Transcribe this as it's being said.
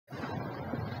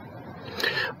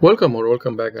Welcome or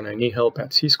welcome back, and I need help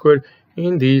at C-squared.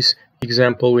 In this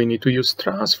example, we need to use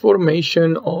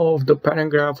transformation of the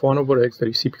parent graph 1 over x, the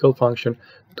reciprocal function,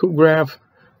 to graph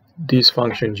this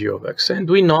function g of x. And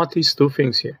we notice two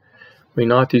things here. We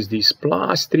notice this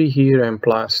plus 3 here and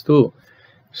plus 2.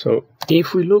 So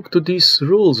if we look to these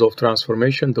rules of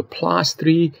transformation, the plus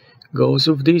 3 goes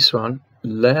with this one,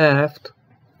 left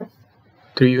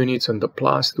 3 units, and the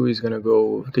plus 2 is going to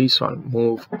go with this one,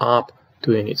 move up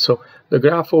 2 units. So the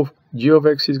graph of g of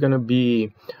x is going to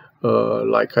be,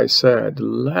 like I said,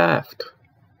 left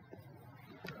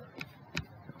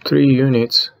 3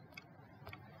 units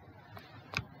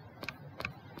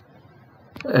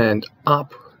and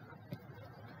up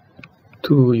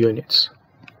 2 units.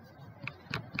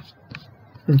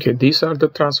 Okay, these are the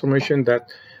transformation that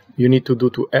you need to do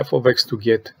to f of x to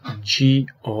get g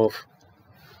of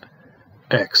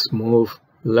x. Move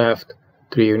left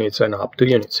 3 units and up 2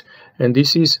 units. And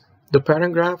this is the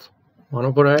parent graph 1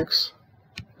 over x,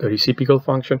 the reciprocal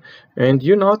function. And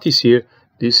you notice here,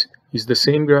 this is the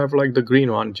same graph like the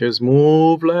green one, just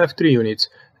move left 3 units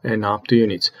and up 2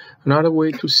 units. Another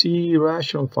way to see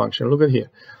rational function, look at here.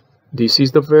 This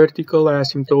is the vertical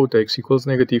asymptote, x equals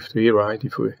 -3, right?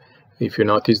 If you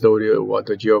notice what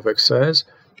the g of x says.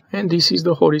 And this is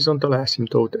the horizontal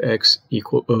asymptote,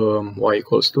 y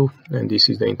equals 2, and this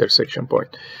is the intersection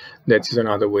point. That is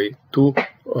another way to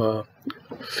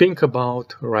think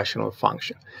about rational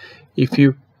function. If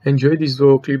you enjoyed this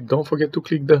video clip, don't forget to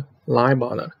click the like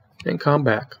button and come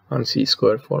back on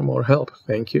C-squared for more help.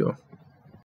 Thank you.